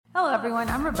Hello, everyone.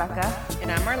 I'm Rebecca.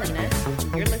 And I'm Marlena.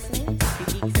 You're listening to Two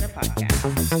Geeks in a Podcast.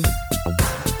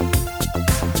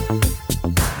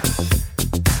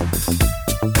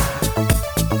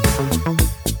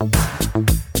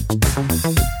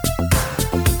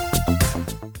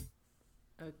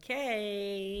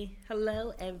 Okay.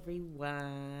 Hello, everyone.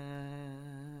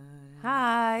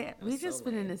 Hi. We've just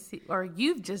been in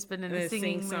you've just been in a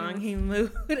singing sing-songy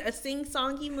mood. A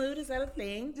sing-songy mood? Is that a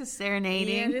thing? Just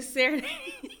serenading. Yeah, just serenading.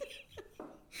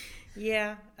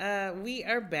 Yeah, we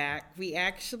are back. We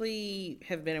actually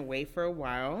have been away for a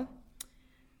while,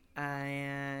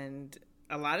 and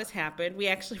a lot has happened. We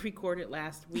actually recorded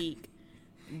last week,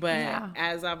 but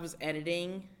as I was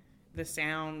editing the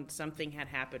sound, something had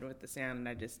happened with the sound,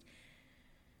 and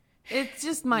It's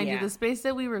just, mind you, the space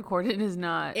that we recorded is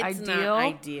not ideal. Not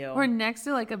ideal. We're next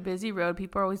to like a busy road.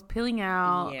 People are always peeling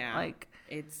out. Yeah. Like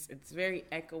it's very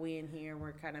echoey in here.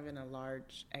 We're kind of in a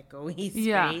large echoey space.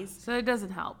 Yeah. So it doesn't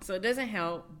help.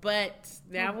 But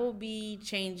that will be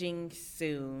changing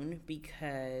soon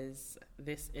because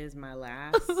this is my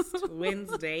last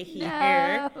Wednesday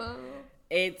here. No.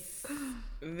 It's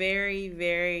very,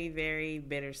 very, very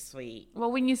bittersweet.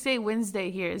 Well, when you say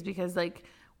Wednesday here is because like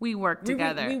we work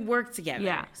together. We work together.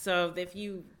 Yeah. So I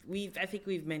think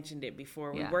we've mentioned it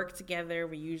before. We work together.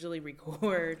 We usually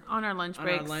record on our lunch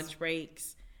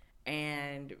breaks.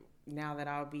 And now that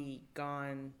I'll be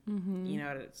gone,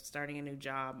 starting a new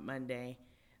job Monday,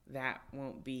 that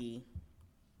won't be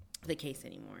the case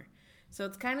anymore. So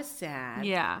it's kind of sad.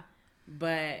 Yeah.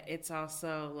 But it's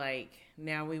also like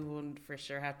now we will for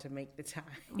sure have to make the time.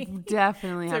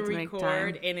 Definitely have to make time.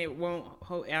 Record, and it won't.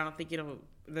 I don't think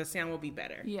the sound will be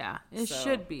better. Yeah, it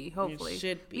should be. Hopefully, it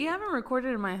should be. We haven't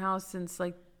recorded in my house since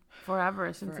like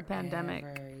forever, since the pandemic.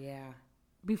 Yeah.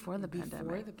 Before the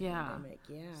pandemic. Yeah.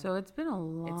 So it's been a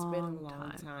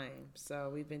long time.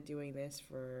 So we've been doing this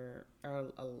for a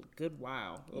good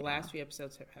while. The last few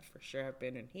episodes have for sure have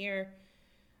been in here.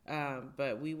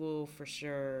 But we will for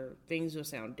sure, things will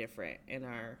sound different in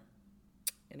our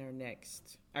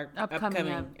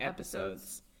upcoming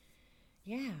episodes.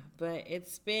 Yeah, but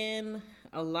it's been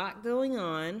a lot going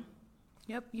on.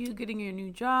 Yep, you getting your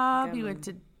new job. You went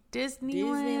to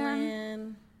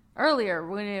Disneyland. Earlier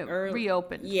when it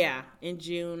reopened. Yeah, in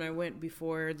June. I went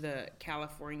before the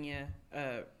California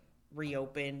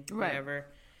reopened, whatever.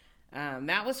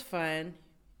 That was fun.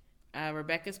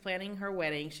 Rebecca's planning her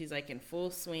wedding. She's like in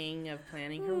full swing of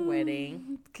planning her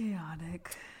wedding.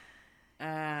 Chaotic.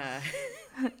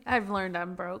 I've learned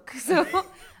I'm broke, so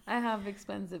I have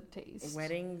expensive taste.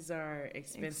 Weddings are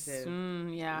expensive.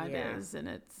 It is, and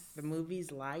it's the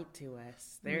movies lied to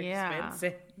us. They're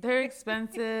expensive. They're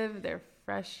expensive. They're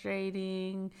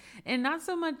frustrating, and not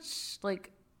so much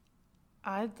like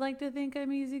I'd like to think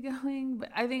I'm easygoing, but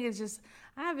I think it's just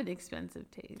I have an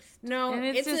expensive taste. No, and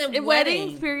it's just a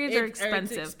wedding periods are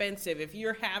expensive. It's expensive. If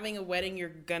you're having a wedding, you're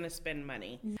gonna spend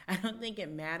money. I don't think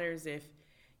it matters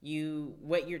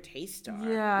what your tastes are.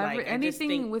 Yeah,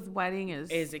 anything with wedding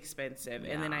is expensive.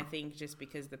 Yeah. And then I think just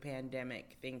because the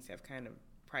pandemic,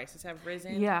 prices have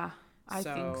risen. Yeah, I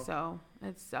think so.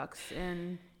 It sucks.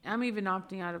 And I'm even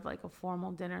opting out of like a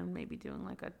formal dinner and maybe doing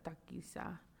like a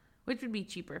taquiza, which would be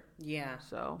cheaper. Yeah.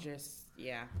 So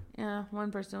Yeah, one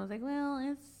person was like,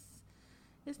 well,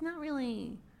 it's not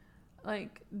really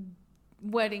like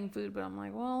wedding food, but I'm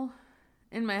like, well,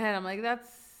 in my head, I'm like,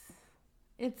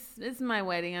 it's my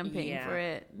wedding. I'm paying for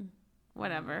it.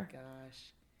 Whatever. Oh my gosh.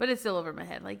 But it's still over my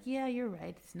head. Like, yeah, you're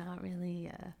right. It's not really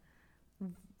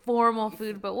formal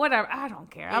food, but whatever. I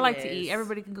don't care. I like to eat.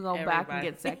 Everybody can go back and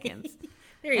get seconds.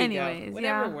 There you go.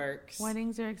 Whatever works.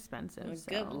 Weddings are expensive. Well,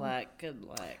 so. Good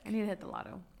luck. I need to hit the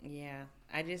lotto. Yeah.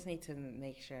 I just need to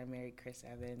make sure I marry Chris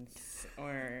Evans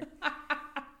or...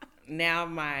 Now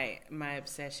my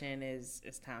obsession is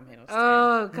Tom Hiddleston.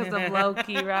 Oh, because of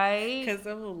Loki, right? Because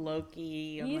of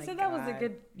Loki. You said that was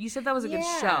a good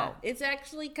show. It's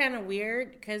actually kind of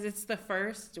weird because it's the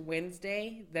first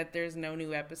Wednesday that there's no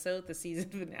new episode. The season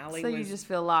finale. So you just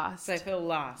feel lost. So I feel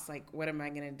lost. Like, what am I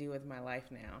gonna do with my life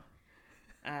now?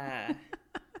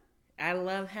 I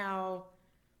love how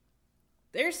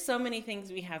there's so many things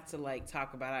we have to like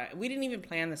talk about. We didn't even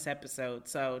plan this episode,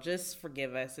 so just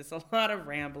forgive us. It's a lot of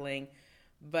rambling,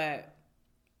 but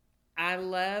I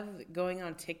love going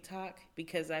on TikTok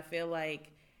because I feel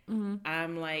like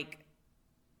I'm like,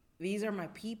 these are my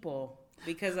people,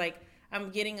 because like I'm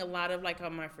getting a lot of like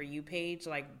on my For You page,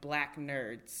 like black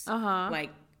nerds,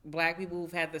 like black people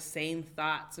who've had the same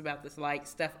thoughts about this like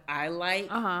stuff I like,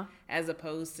 as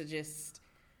opposed to just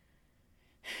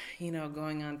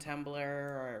going on Tumblr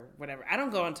or whatever. I don't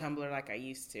go on Tumblr like I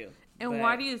used to. And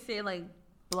why do you say like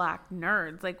black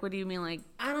nerds. Like, what do you mean? Like,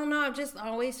 I don't know. I've just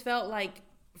always felt like,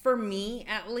 for me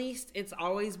at least, it's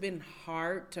always been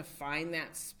hard to find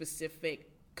that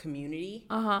specific community.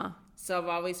 So I've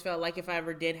always felt like if I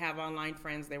ever did have online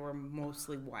friends, they were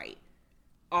mostly white.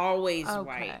 Always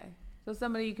white. So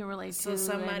somebody you can relate to. So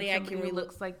somebody I can relate.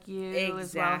 Looks like you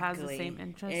as well, has the same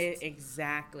interests.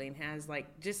 Exactly, and has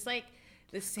like just like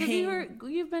the same.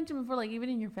 You've mentioned before, like even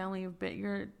in your family,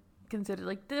 you're considered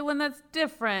like the one that's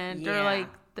different, or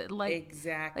like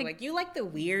exactly. Like you like the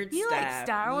weird you stuff. You like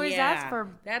Star Wars. Yeah.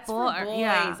 That's for boys.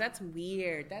 Yeah. That's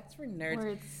weird. That's for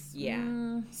nerds.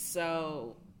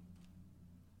 So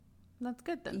that's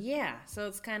good then. Yeah. So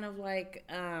it's kind of like.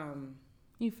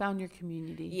 You found your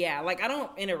community. Yeah, like I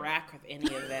don't interact with any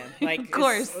of them. Like, of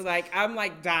course, like I'm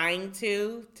like dying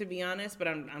to be honest, but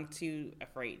I'm too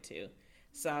afraid to.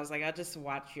 So I was like, I'll just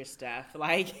watch your stuff.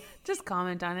 Like, just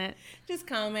comment on it. Just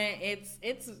comment.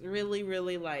 It's really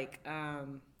really like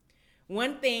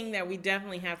one thing that we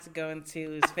definitely have to go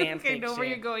into is fan fiction. I know where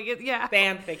you're going. Yeah,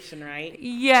 fan fiction, right?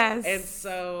 Yes. And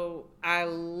so I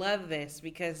love this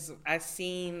because I've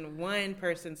seen one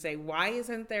person say, "Why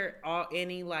isn't there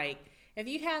any like?" If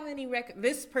you have any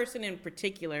this person in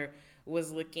particular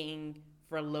was looking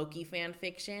for Loki fan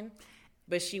fiction,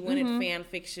 but she wanted fan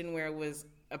fiction where it was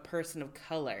a person of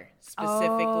color,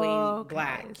 specifically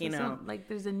black. So you know, like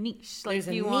there's a niche. There's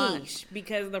a niche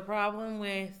because the problem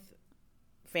with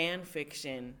fan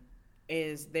fiction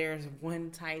is there's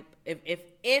one type.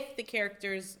 If the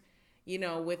characters, you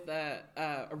know, with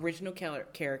a original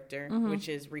character, which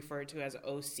is referred to as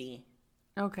OC.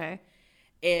 Okay.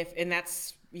 And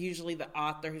that's usually the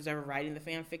author who's ever writing the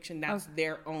fan fiction. That's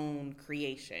their own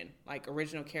creation. Like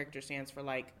original character stands for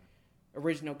like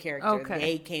original character. Okay.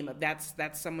 They came up. That's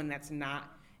someone that's not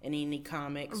in any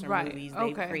comics or movies.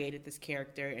 They created this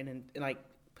character and then like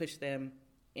push them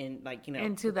in like, you know,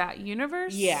 into that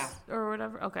universe. Yeah. Or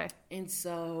whatever. Okay. And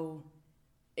so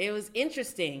it was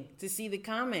interesting to see the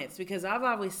comments because I've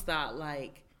always thought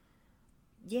like,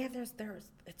 yeah, there's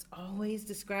it's always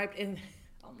described in.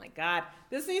 Oh my God,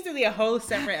 this needs to be a whole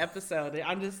separate episode.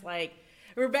 I'm just like,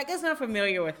 Rebecca's not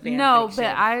familiar with fan fiction.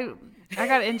 But I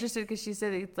got interested because she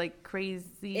said it's like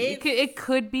crazy. It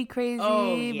could be crazy.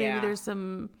 Oh, yeah. Maybe there's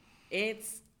some.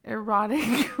 It's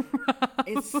erotic.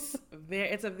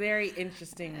 It's a very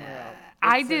interesting world.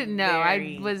 I didn't know.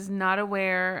 I was not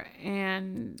aware,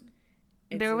 and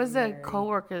there was a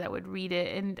coworker that would read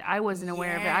it, and I wasn't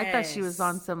aware of it. I thought she was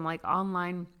on some like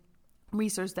online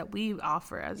resource that we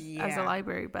offer as a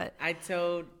library, but I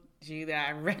told you that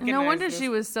I recognize. No wonder she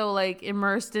was so like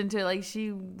immersed into like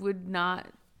she would not.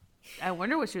 I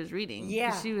wonder what she was reading.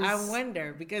 Yeah, I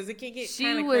wonder because it can get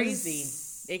kind of crazy.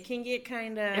 It can get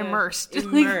kind of immersed,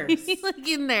 like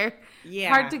in there. Yeah,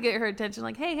 hard to get her attention.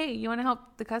 Like, hey, you want to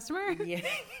help the customer? Yeah.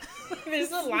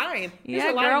 There's a line. There's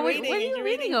a line girl, what are you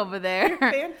reading over there?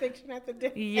 Fan fiction at the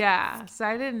dinner. Yeah, so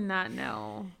I did not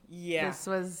know. Yeah, this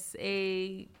was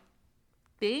a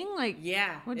thing. Like,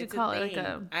 what'd you call it?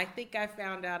 Like I think I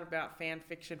found out about fan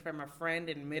fiction from a friend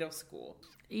in middle school.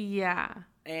 Yeah,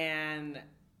 and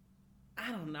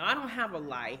I don't know. I don't have a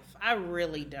life. I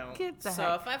really don't.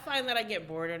 So if I find that I get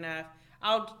bored enough,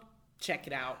 I'll check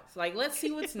it out. It's like, let's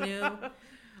see what's new.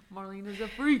 Marlene is a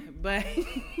freak. But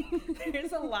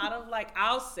there's a lot of like,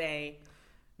 I'll say,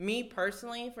 me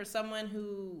personally, for someone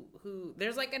who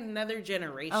there's like another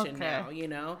generation now, you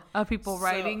know? Of people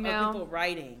writing now? Of people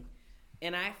writing.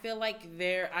 And I feel like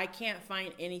I can't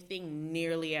find anything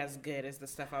nearly as good as the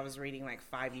stuff I was reading like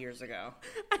 5 years ago.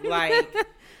 Like,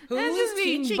 who is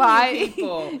teaching you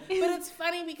people? But it's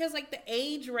funny because like the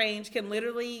age range can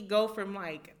literally go from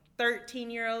like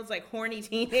 13-year-olds, like horny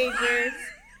teenagers,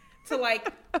 to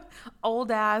like old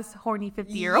ass horny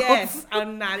 50-year-olds. Yes,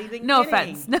 I'm not even no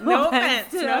kidding. Offense. No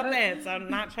offense. I'm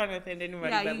not trying to offend anybody,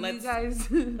 but you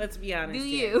guys let's be honest. Do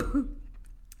you? Here.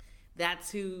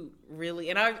 That's who really,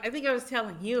 and I think I was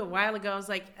telling you a while ago, I was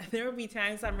like, there would be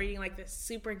times I'm reading like this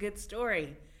super good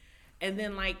story. And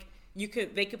then like they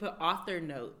could put author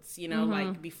notes, you know,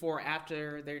 like before,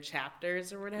 after their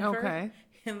chapters or whatever. Okay.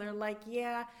 And they're like,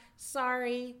 yeah,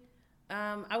 sorry.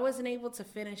 I wasn't able to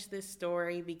finish this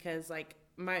story because like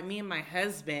me and my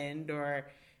husband or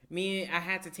I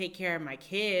had to take care of my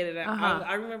kid. And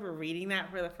I remember reading that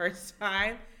for the first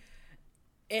time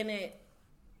and it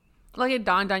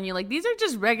dawned on you, like, these are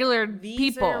just regular people.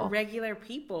 These are regular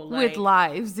people. Like, with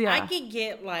lives, yeah. I could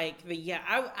get, like,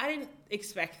 I didn't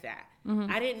expect that.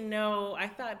 I didn't know. I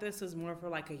thought this was more for,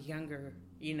 like, a younger,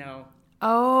 you know.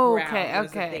 Oh,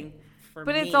 okay. But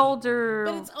me. It's older.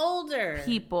 But it's older.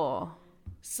 People.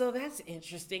 So that's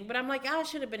interesting. But I'm like, I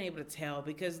should have been able to tell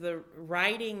because the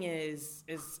writing is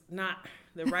not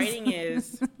The writing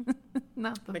is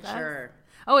Not the mature. best.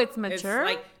 Oh, it's mature?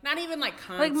 It's like not even like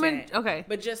content. Okay.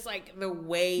 But just like the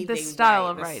way The they style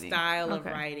write. of writing. The style of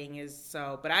Okay. writing is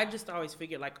so. But I just always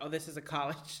figured like, oh, this is a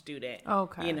college student.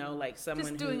 Okay. You know, like someone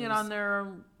Just doing it who's- on their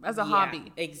as a Yeah,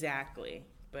 hobby. Exactly.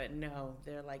 But no,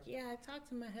 they're like, yeah, I talked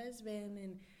to my husband,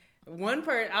 and one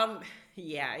person,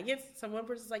 it gets so one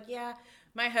person's like, yeah,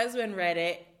 my husband read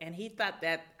it, and he thought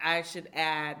that I should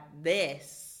add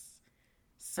this.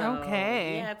 So,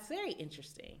 Okay. yeah, it's very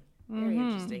interesting. Very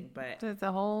interesting, but It's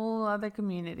a whole other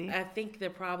community. I think the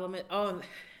problem is,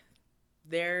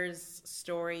 there's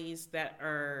stories that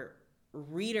are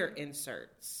reader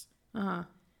inserts. Uh-huh.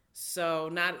 So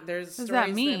there's What does stories that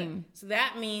mean? so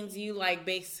that means you like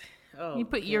base. Oh, You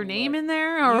put your good name Lord. in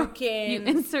there, or You can- you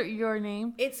insert your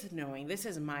name? It's annoying. This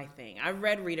is my thing. I've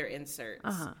read reader inserts,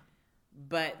 Uh-huh.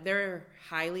 but they're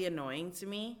highly annoying to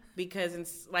me because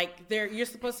it's like you're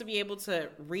supposed to be able to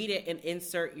read it and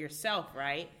insert yourself,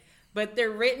 right? But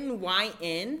they're written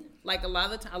YN. Like a lot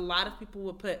of the time, a lot of people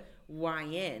will put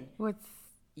YN, What's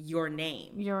your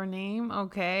name. your name?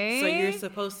 Okay. So you're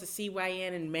supposed to see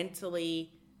YN and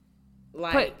mentally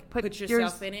like put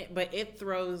yourself in it, but it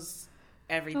throws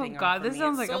everything. Oh God, off for this me.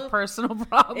 sounds It's like so- a personal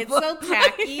problem. It's so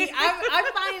tacky.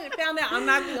 I found out I'm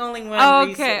not the only one.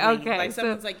 Okay, recently. okay, Like so-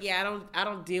 someone's like, yeah, I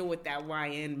don't deal with that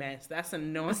YN mess. That's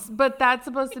annoying. But that's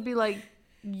supposed to be like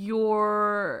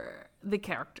you're the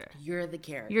character. You're the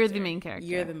character. You're the main character.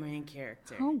 You're the main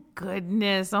character. Oh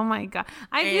goodness! Oh my God!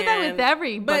 I do that with And-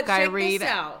 every but book I check read. this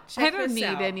out. I Check don't this need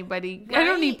out. anybody. I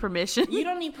don't need Right? permission. You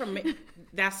don't need permission.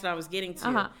 That's what I was getting to.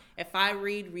 Uh-huh. If I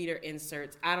read reader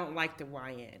inserts, I don't like the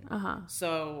YN. Uh-huh.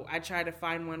 So I try to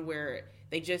find one where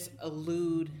they just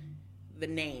allude the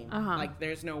name. Uh-huh. Like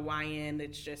there's no YN.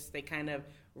 It's just they kind of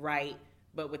write,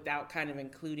 but without kind of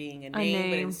including a name,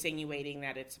 but name. insinuating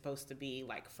that it's supposed to be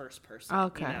like first person.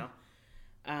 Okay. You know?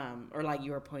 Or like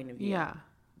your point of view. Yeah.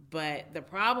 But the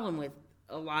problem with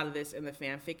a lot of this in the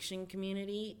fan fiction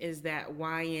community is that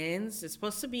YNs, it's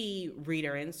supposed to be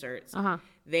reader inserts. Uh-huh.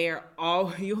 They're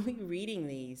all, you'll be reading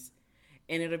these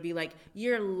and it'll be like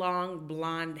your long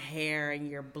blonde hair and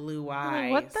your blue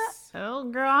eyes. What the? Oh,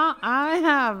 girl, I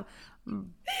have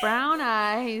brown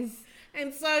eyes.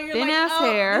 And so you're Thin like, ass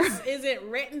oh, hair. this isn't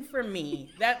written for me.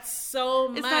 That's so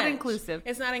much. It's not inclusive.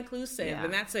 It's not inclusive. Yeah.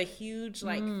 And that's a huge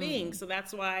thing. So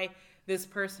that's why this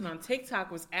person on TikTok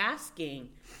was asking,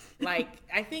 like,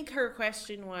 I think her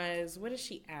question was, what did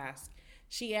she ask?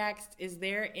 She asked,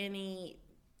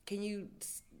 can you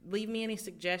leave me any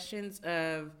suggestions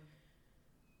of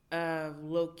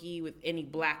Loki with any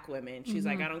black women? She's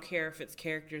like, I don't care if it's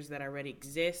characters that already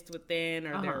exist within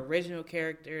or their original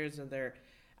characters or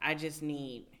I just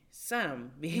need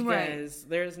some because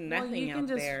there's nothing out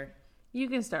there. You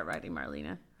can start writing,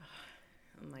 Marlena.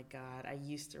 Oh my God, I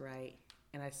used to write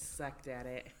and I sucked at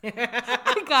it.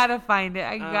 I gotta find it.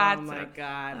 I got to. Oh my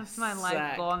God. That's my life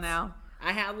sucked. goal now.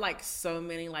 I had like so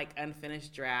many like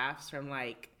unfinished drafts from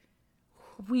like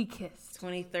We kissed.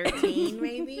 2013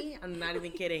 maybe. I'm not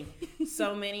even kidding.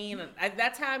 So many. And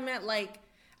that's how I met like,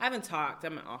 I haven't talked.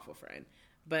 I'm an awful friend.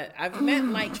 But I've met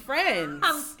like friends.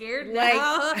 I'm scared Like-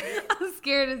 now. I'm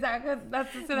scared. Is that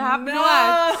that's what's gonna happen to No.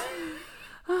 us?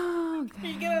 Oh, Are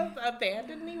you God. gonna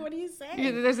abandon me? What are you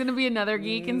saying? There's gonna be another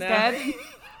geek No. instead.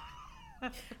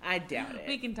 I doubt it.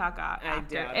 We can talk after. I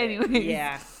doubt Anyways. it.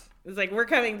 Yeah. It's like we're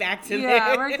coming back to Yeah,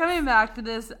 this. we're coming back to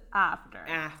this after.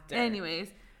 After. Anyways.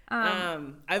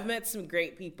 I've met some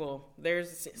great people.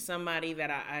 There's somebody that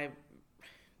I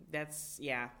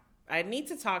need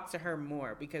to talk to her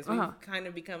more because we've kind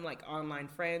of become like online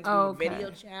friends. We Okay.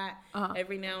 video chat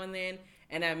every now and then.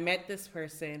 And I met this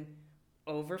person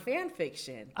over fan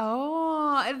fiction.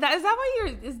 Oh, is that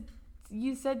why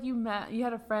you said you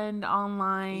had a friend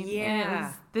online?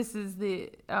 Yeah. This is the,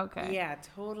 okay. Yeah,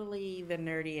 totally the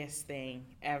nerdiest thing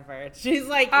ever. She's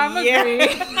like, I'm agreeing.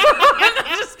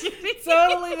 just kidding.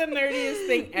 Totally the nerdiest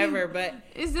thing ever. But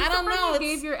Is this I don't the person know. you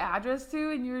gave your address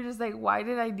to and you were just like, why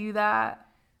did I do that?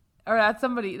 Or that's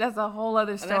a whole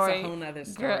other story. That's a whole nother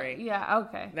story. Yeah,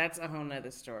 okay. That's a whole nother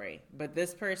story. But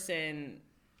this person,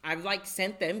 I've like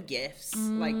sent them gifts,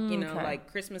 like, you know, okay.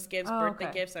 like Christmas gifts, Oh, birthday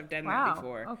okay. gifts. I've done Wow. that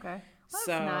before. Okay. Well, that's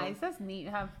So- nice. That's neat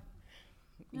to have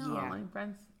Yeah. online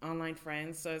friends. Online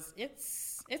friends. So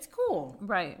it's cool.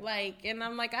 Right. Like, and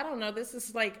I'm like, I don't know. This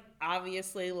is like,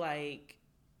 obviously like,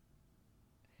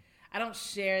 I don't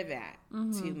share that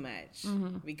too much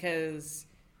because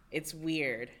it's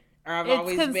weird. Or I've It's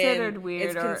always considered been,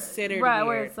 weird. It's considered right, weird.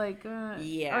 where it's like,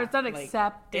 Yeah. or it's not like,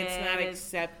 accepted. It's not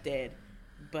accepted.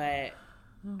 But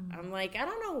I'm like, I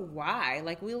don't know why.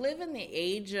 Like, we live in the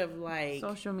age of like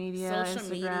social media, social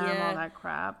Instagram, media, all that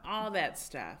crap. all that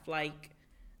stuff. Like,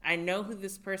 I know who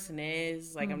this person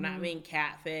is. Like, I'm not being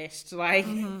catfished. Like,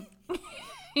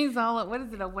 He's all, what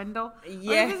is it, a Wendell?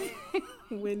 yeah.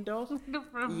 Wendell.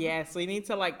 Yes, we need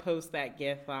to like post that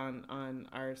GIF on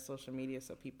our social media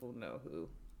so people know who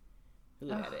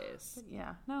that is. But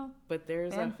yeah, no. But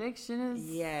there's fan fiction is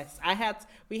yes.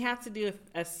 We have to do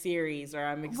a series where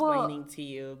I'm explaining to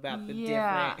you about the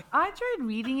different. I tried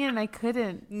reading it and I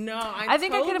couldn't. No, I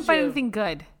think I couldn't find anything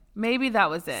good. Maybe that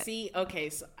was it. See, okay,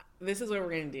 so this is what we're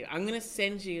gonna do. I'm gonna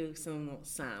send you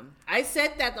some. I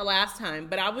said that the last time,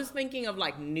 but I was thinking of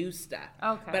like new stuff.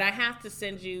 Okay. But I have to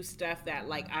send you stuff that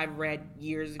like I've read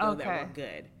years ago that were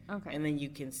good. Okay. And then you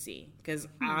can see. Because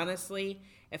honestly,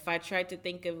 if I tried to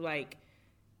think of like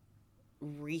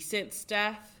recent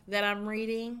stuff that I'm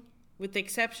reading, with the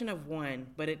exception of one,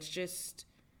 but it's just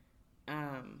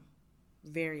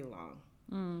very long.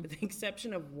 With the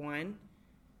exception of one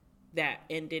that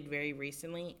ended very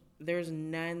recently, there's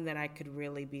none that I could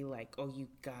really be like, oh, you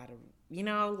gotta,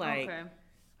 like,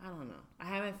 I don't know. I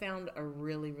haven't found a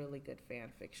really, really good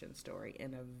fan fiction story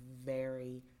in a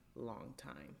very long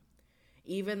time.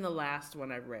 Even the last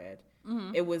one I read,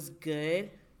 it was good,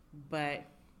 but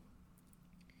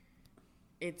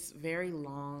it's very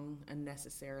long,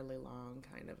 unnecessarily long,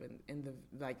 kind of in the,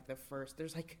 like, the first,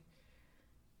 there's like,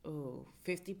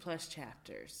 50 plus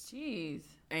chapters. Jeez.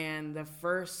 And the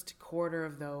first quarter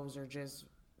of those are just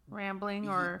rambling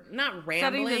or not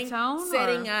rambling, setting the tone,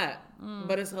 setting up.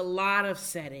 But it's a lot of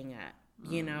setting up.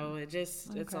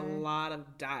 It's a lot of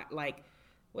like,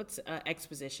 what's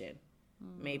exposition?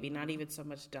 Maybe not even so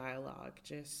much dialogue,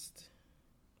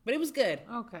 but it was good.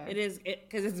 Okay. It is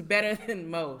because it's better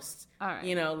than most. All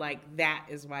right. Like that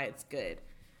is why it's good.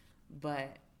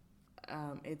 But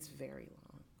it's very long.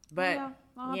 But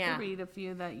I'll have to read a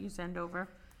few that you send over.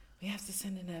 We have to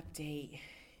send an update,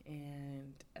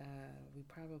 and we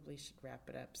probably should wrap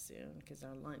it up soon because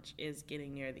our lunch is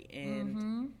getting near the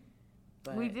end.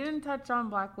 But we didn't touch on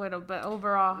Black Widow, but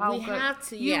overall, how we good? Have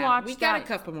to. You watched we got a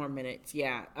couple more minutes.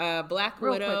 Yeah, Black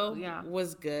Widow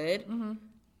was good.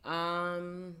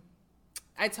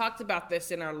 I talked about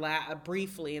this in our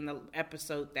briefly in the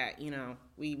episode that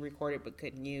we recorded but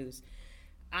couldn't use.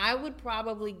 I would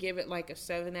probably give it like a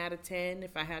 7 out of 10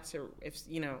 if I had to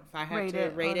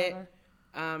rate it.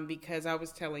 Because I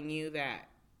was telling you that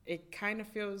it kind of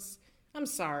feels. I'm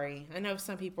sorry. I know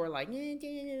some people are like,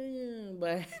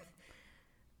 but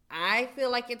I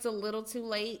feel like it's a little too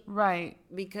late, right?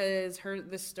 Because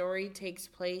the story takes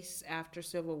place after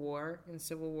Civil War, and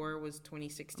Civil War was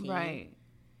 2016, right?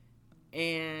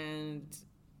 And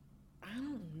I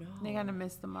don't know. They kind of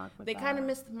missed the mark. They kind of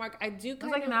missed the mark. I do. It's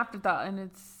like an afterthought, and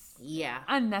it's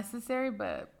unnecessary,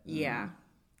 but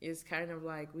it's kind of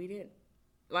like we didn't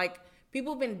like.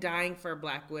 People have been dying for a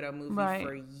Black Widow movie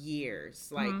for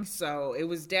years, like so. It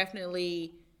was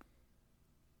definitely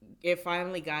it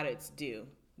finally got its due,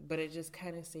 but it just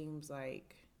kind of seems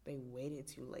like they waited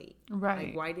too late. Right?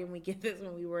 Like, why didn't we get this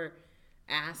when we were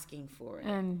asking for it?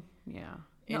 And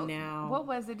now, what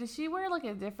was it? Did she wear like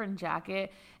a different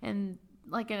jacket and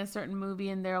like in a certain movie?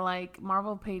 And they're like,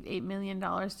 Marvel paid $8 million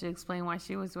to explain why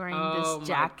she was wearing this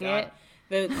jacket.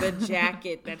 The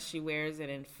jacket that she wears in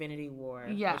Infinity War,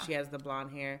 where she has the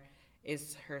blonde hair,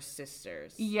 is her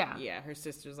sister's. Yeah, her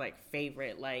sister's like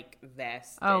favorite like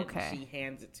vest. Okay, and she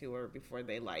hands it to her before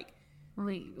they like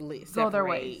leave go their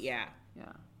ways. Yeah.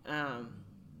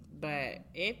 But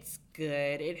it's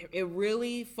good. It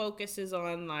really focuses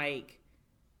on like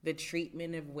the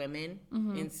treatment of women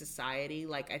in society.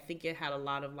 Like I think it had a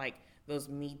lot of like those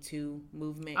Me Too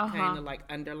movement kind of like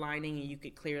underlining, and you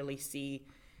could clearly see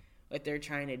what they're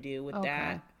trying to do with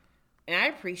that. And I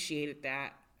appreciated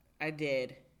that. I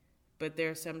did. But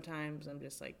there's sometimes I'm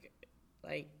just like,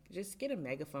 just get a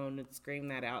megaphone and scream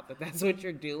that out that that's what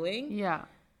you're doing. Yeah.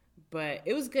 But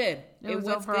it was good. It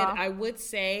was good. I would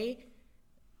say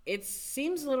it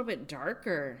seems a little bit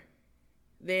darker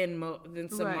than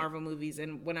some Marvel movies.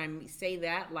 And when I say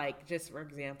that, like, just for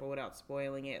example, without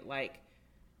spoiling it, like,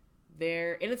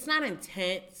 and it's not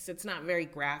intense. It's not very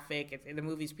graphic. The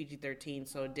movie's PG-13,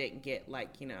 so it didn't get like,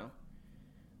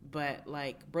 but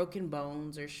like broken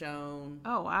bones are shown.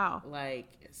 Oh, wow.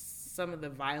 Like some of the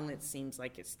violence seems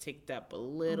like it's ticked up a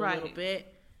little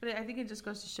bit. But I think it just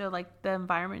goes to show like the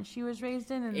environment she was raised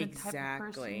in and the type of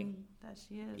person that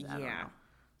she is. I don't know.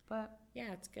 But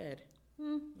yeah, it's good.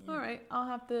 All right. I'll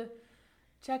have to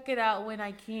check it out when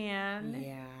I can.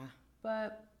 Yeah.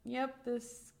 But yep,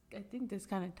 I think this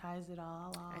kind of ties it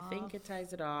all off. I think it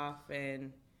ties it off,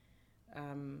 and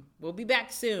we'll be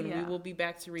back soon. Yeah, we will be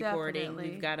back to recording. Definitely.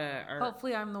 We've got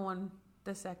hopefully I'm the one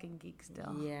the second geek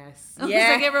still. Yes. Unless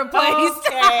Yeah. I get replaced.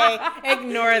 Okay.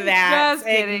 Ignore that. Just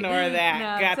kidding. Ignore that.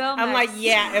 No, God. till I'm like, next.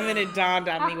 yeah, and then it dawned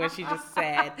on me what she just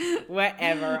said.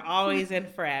 Whatever. Always and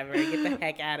forever. Get the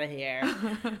heck out of here.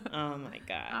 Oh my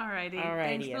God. Alrighty. Alrighty,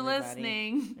 Thanks for everybody.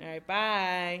 listening. All right.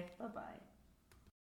 Bye. Bye-bye.